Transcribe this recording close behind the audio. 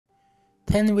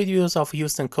10 videos of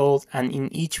Huston Kold, and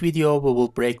in each video we will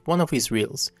break one of his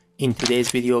reels. In today's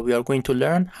video we are going to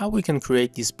learn how we can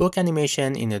create this book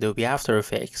animation in Adobe After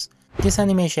Effects. This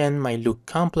animation might look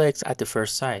complex at the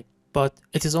first sight, but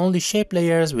it is only shape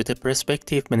layers with a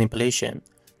perspective manipulation.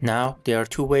 Now there are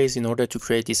two ways in order to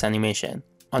create this animation.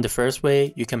 On the first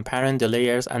way, you can parent the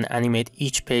layers and animate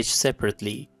each page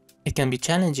separately. It can be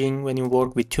challenging when you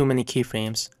work with too many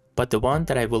keyframes, but the one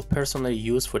that I will personally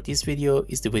use for this video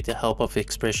is with the help of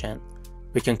expression.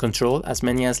 We can control as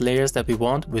many as layers that we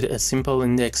want with a simple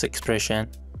index expression.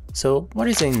 So what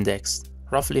is an index?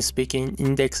 Roughly speaking,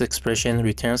 index expression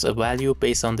returns a value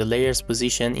based on the layer's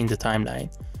position in the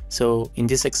timeline. So in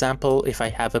this example, if I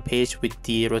have a page with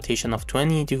the rotation of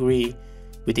 20 degrees,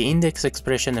 with the index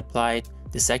expression applied,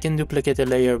 the second duplicated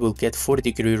layer will get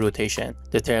 40-degree rotation,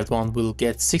 the third one will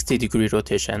get 60-degree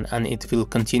rotation, and it will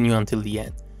continue until the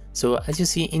end. So as you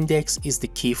see, index is the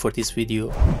key for this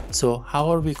video. So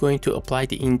how are we going to apply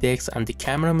the index and the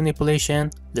camera manipulation?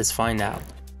 Let's find out.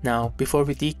 Now, before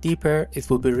we dig deeper, it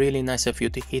would be really nice of you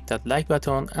to hit that like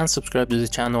button and subscribe to the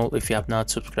channel if you have not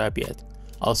subscribed yet.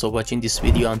 Also, watching this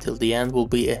video until the end will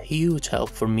be a huge help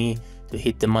for me to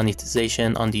hit the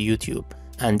monetization on the YouTube,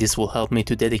 and this will help me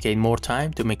to dedicate more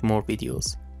time to make more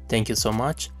videos. Thank you so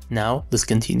much. Now let's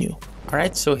continue.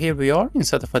 Alright, so here we are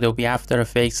inside of Adobe After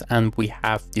Effects and we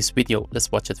have this video. Let's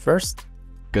watch it first.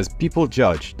 Because people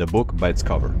judge the book by its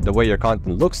cover, the way your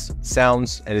content looks,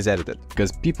 sounds, and is edited.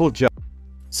 Because people judge.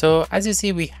 So as you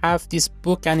see, we have this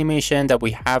book animation that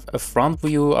we have a front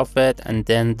view of it, and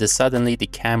then suddenly the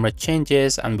camera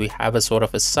changes and we have a sort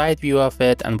of a side view of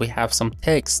it, and we have some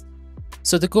text.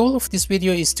 So the goal of this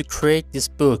video is to create this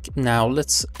book. Now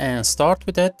let's start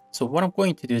with it. So what I'm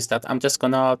going to do is that I'm just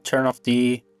gonna turn off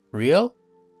the reel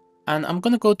and I'm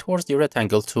gonna go towards the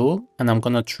rectangle tool and I'm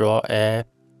gonna draw a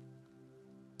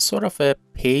sort of a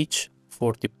page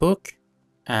for the book,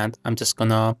 and I'm just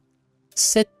gonna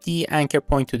set the anchor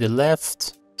point to the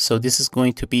left. So this is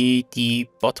going to be the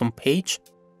bottom page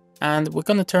and we're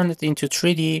gonna turn it into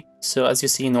 3D. So as you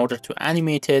see, in order to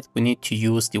animate it, we need to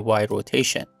use the Y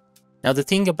rotation. Now the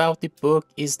thing about the book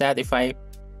is that if I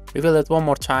reveal it one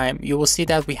more time, you will see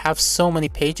that we have so many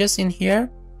pages in here.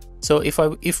 So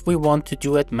if we want to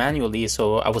do it manually,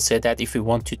 so I would say that if we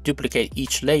want to duplicate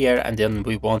each layer and then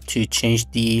we want to change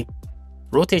the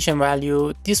rotation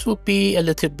value, this will be a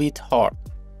little bit hard.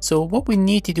 So what we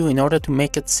need to do in order to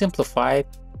make it simplified,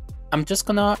 I'm just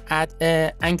gonna add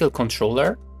an angle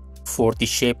controller for the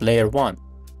shape layer 1.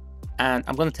 And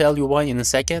I'm gonna tell you why in a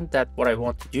second, that what I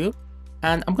want to do.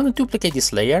 And I'm going to duplicate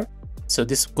this layer. So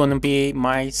this is going to be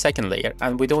my second layer,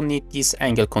 and we don't need this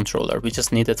angle controller. We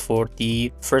just need it for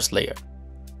the first layer.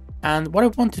 And what I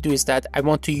want to do is that I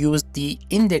want to use the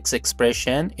index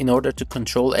expression in order to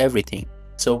control everything.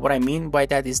 So what I mean by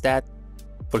that is that,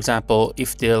 for example,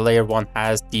 if the layer 1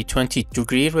 has the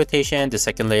 20-degree rotation, the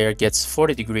second layer gets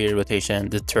 40-degree rotation,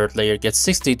 the third layer gets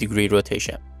 60-degree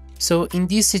rotation. So in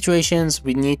these situations,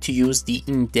 we need to use the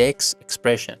index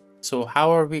expression. So how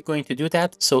are we going to do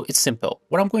that? So it's simple.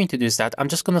 What I'm going to do is that I'm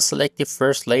just going to select the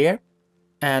first layer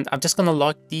and I'm just going to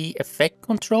lock the effect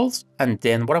controls. And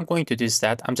then what I'm going to do is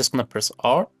that I'm just going to press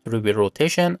R to reveal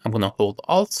rotation. I'm going to hold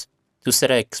Alt to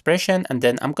set an expression. And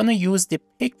then I'm going to use the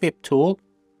pick whip tool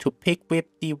to pick whip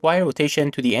the Y rotation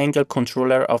to the angle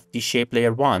controller of the shape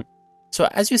layer 1. So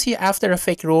as you see, After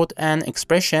Effects wrote an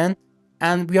expression,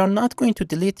 and we are not going to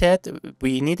delete it,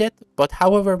 we need it, but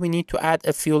however we need to add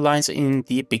a few lines in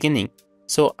the beginning.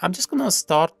 So I'm just gonna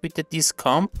start with the this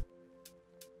comp,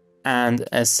 and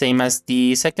same as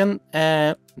the second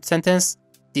sentence,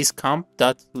 this comp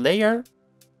dot layer,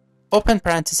 open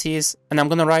parentheses, and I'm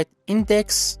gonna write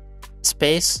index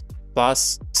space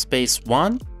plus space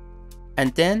 1,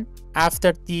 and then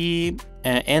after the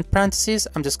end parentheses,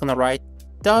 I'm just gonna write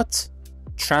dot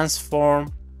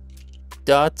transform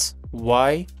dot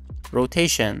Y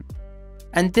rotation,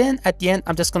 and then at the end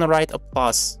I'm just gonna write a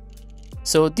plus.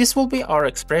 So this will be our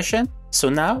expression. So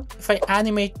now if I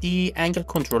animate the angle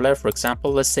controller, for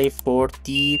example, let's say for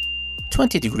the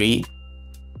 20-degree,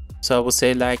 so I will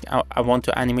say like I want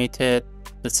to animate it,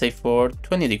 let's say for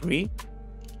 20-degree.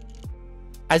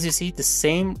 As you see, the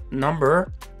same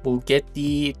number will get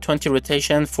the 20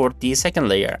 rotation for the second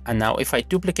layer. And now if I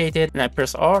duplicate it and I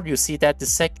press R, you see that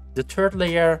the third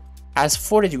layer has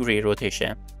 40-degree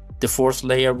rotation. The fourth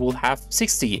layer will have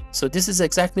 60. So this is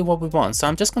exactly what we want. So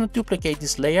I'm just going to duplicate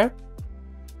this layer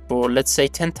for, let's say,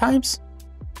 10 times.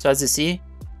 So as you see,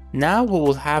 now we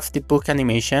will have the book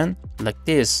animation like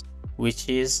this, which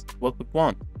is what we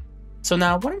want. So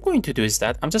now what I'm going to do is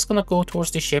that I'm just going to go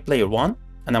towards the shape layer 1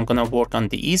 and I'm going to work on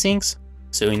the easings.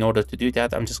 So in order to do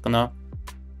that, I'm just going to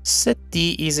set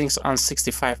the easings on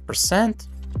 65%.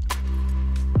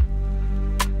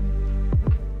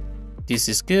 This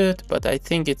is good, but I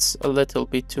think it's a little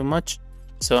bit too much.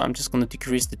 So I'm just going to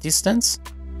decrease the distance.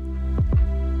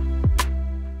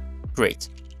 Great.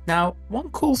 Now, one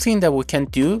cool thing that we can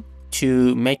do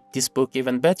to make this book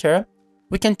even better,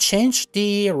 we can change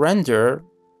the render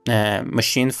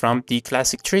machine from the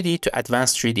classic 3D to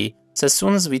advanced 3D. So as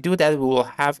soon as we do that, we will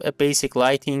have a basic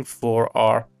lighting for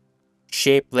our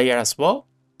shape layer as well.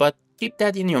 But keep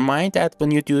that in your mind that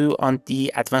when you do on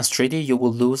the advanced 3D, you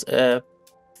will lose a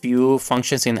few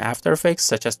functions in After Effects,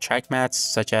 such as track mattes,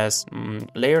 such as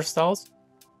layer styles.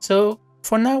 So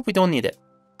for now, we don't need it.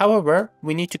 However,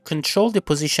 we need to control the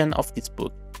position of this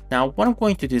book. Now, what I'm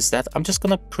going to do is that I'm just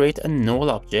going to create a null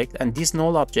object, and this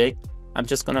null object, I'm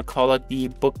just going to call it the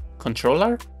book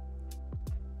controller.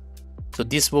 So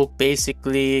this will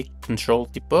basically control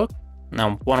the book.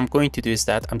 Now, what I'm going to do is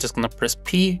that I'm just going to press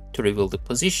P to reveal the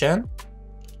position.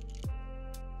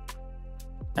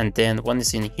 And then when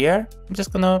it's in here, I'm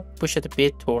just going to push it a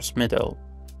bit towards middle.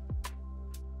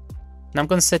 And I'm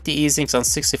going to set the easings on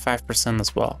 65%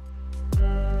 as well.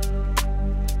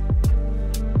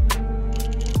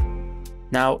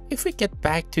 Now, if we get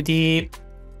back to the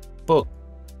book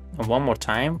one more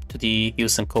time, to the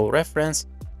Huston Kold reference,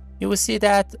 you will see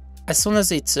that as soon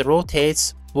as it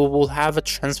rotates, we will have a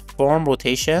transform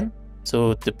rotation.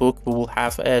 So the book will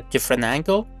have a different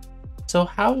angle. So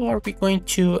how are we going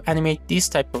to animate this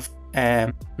type of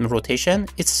rotation?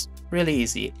 It's really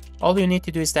easy. All you need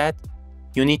to do is that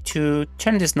you need to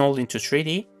turn this null into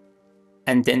 3D.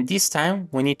 And then this time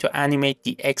we need to animate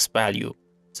the X value.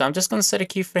 So I'm just going to set a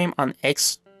keyframe on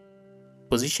X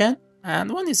position.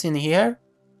 And when it's in here,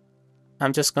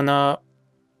 I'm just going to,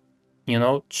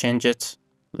 change it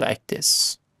like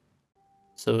this.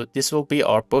 So this will be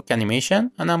our book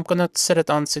animation. And I'm going to set it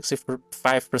on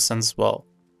 65% as well.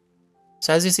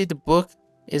 So as you see, the book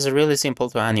is really simple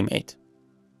to animate.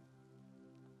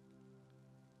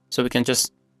 So we can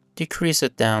just decrease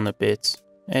it down a bit.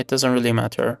 It doesn't really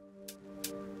matter.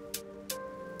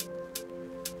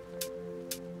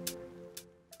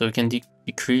 So we can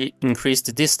increase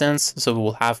the distance, so we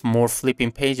will have more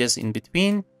flipping pages in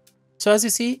between. So as you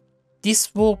see,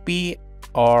 this will be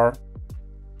our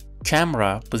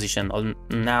camera position.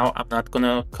 Now I'm not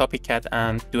gonna copycat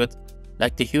and do it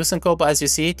like the Huston Kold, but as you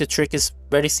see, the trick is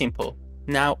very simple.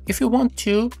 Now, if you want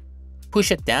to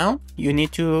push it down, you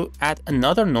need to add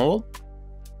another null.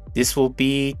 This will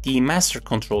be the master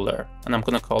controller, and I'm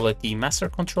gonna call it the master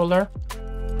controller.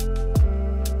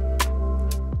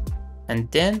 And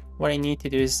then what I need to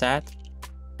do is that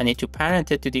I need to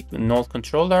parent it to the null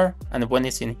controller. And when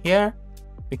it's in here,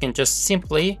 we can just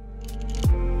simply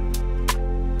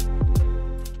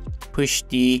push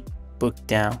the book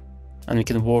down, and we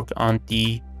can work on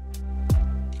the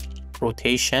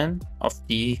rotation of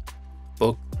the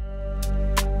book.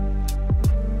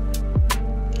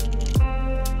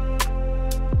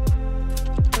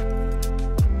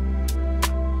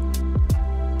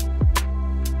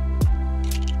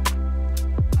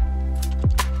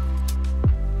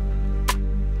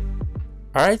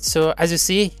 Alright, so as you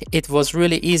see, it was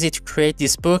really easy to create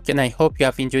this book, and I hope you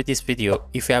have enjoyed this video.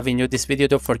 If you have enjoyed this video,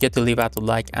 don't forget to leave out a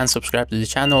like and subscribe to the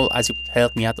channel, as it would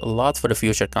help me out a lot for the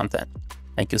future content.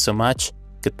 Thank you so much.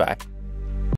 Goodbye.